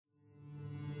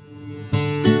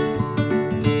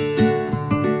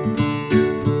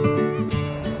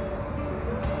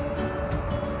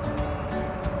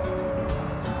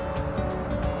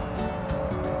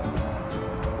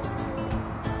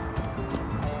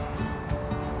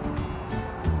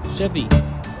Sheppy,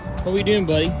 what are we doing,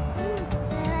 buddy?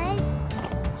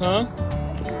 Huh?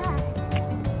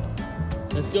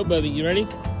 Let's go, Bubby. You ready?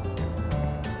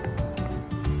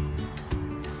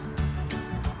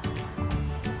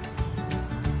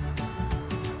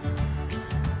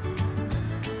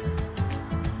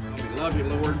 We love you,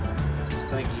 Lord.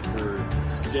 Thank you for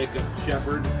Jacob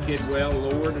Shepherd, Kidwell,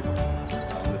 Lord.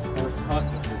 This first hunt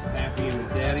that was happy and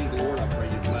his daddy, Lord. I pray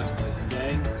you bless this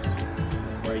day.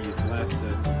 I pray you bless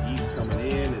some geese coming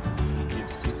in, and you get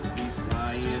to see some geese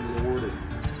fly in, Lord, and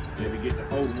maybe get to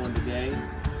hold one today.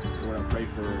 Lord, I pray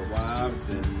for our wives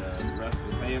and the rest of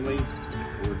the family.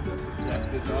 Lord, to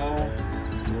protect us all.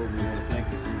 Lord, we want to thank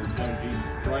you for your Son,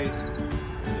 Jesus Christ,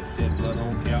 and his shed blood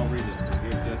on Calvary that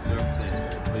forgives us our sins.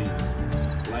 Lord, please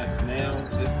bless now,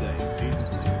 this day. In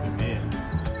Jesus' name, amen.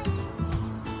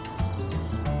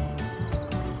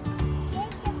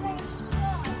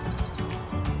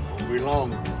 Won't be long.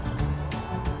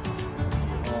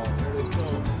 There they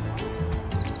come.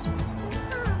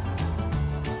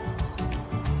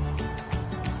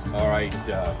 All right,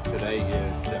 today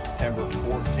is September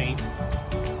 14th,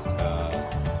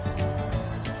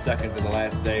 second to the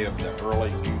last day of the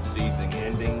early goose season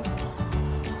ending.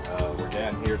 We're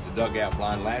down here at the dugout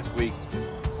blind. Last week, the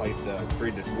place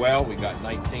treated us well. We got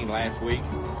 19 last week.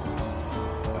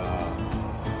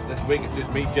 This week it's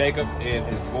just me, Jacob, and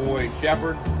his boy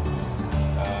Shepherd.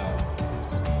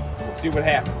 We'll see what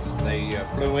happens. They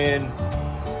flew in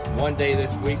one day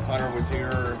this week. Hunter was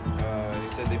here.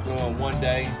 He said they flew in one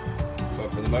day, but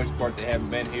for the most part they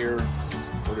haven't been here.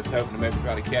 We're just hoping to maybe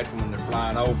try to catch them when they're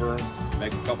flying over,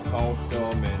 make a couple calls to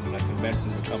them, and convince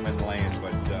them to come in the land.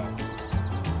 But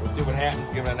we'll see what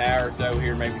happens. Give it an hour or so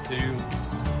here, maybe two.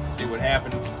 See what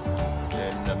happens,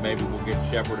 and maybe we'll get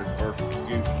Shepherd his first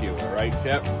goose kill. All right,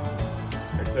 Shep?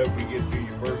 Let's hope we get you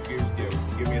your first goose kill. Can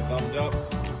you give me a thumbs up?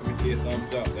 Let me see a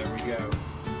thumbs up. There we go.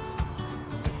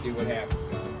 Let's see what happens,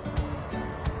 guys.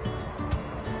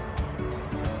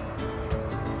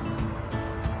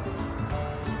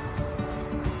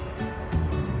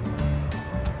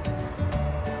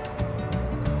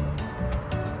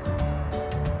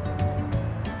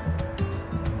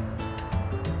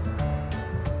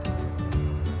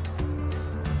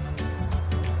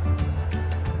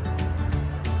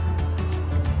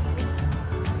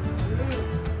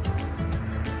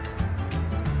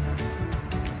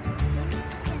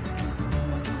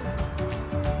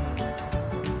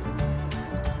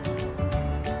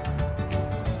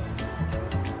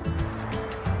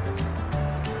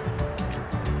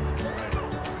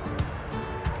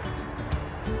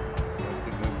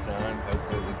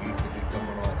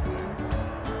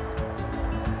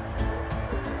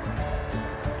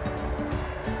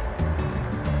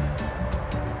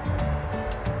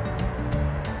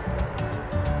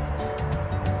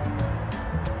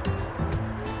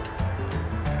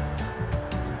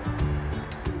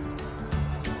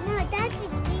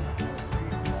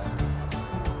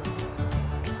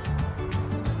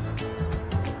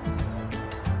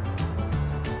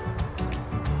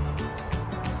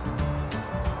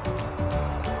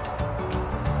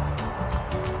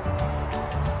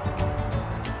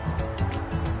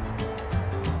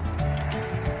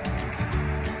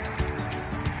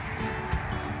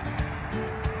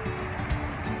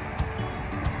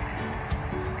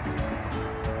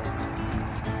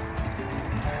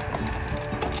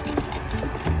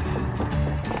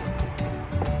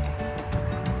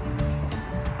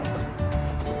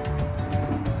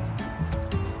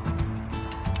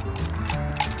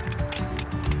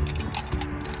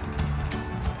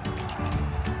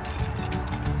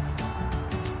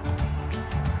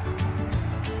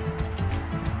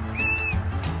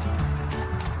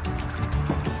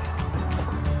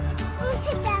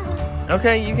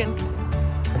 Okay, you can.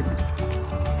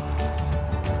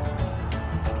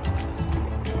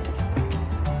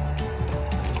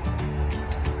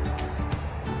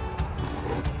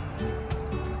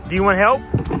 Do you want help?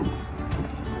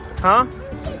 Huh?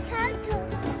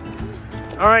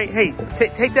 All right, hey,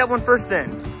 take that one first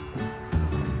then.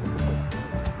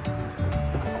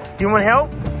 Do you want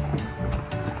help?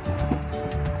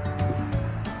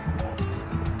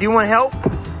 Do you want help?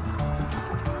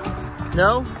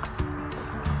 No?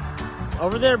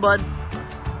 Over there, bud.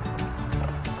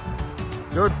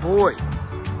 Good boy.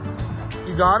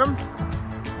 You got him?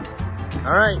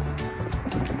 All right.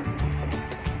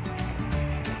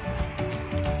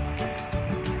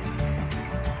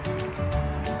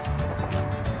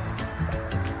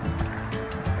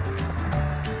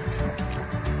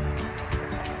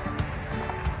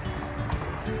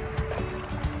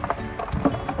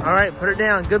 All right, put it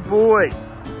down. Good boy.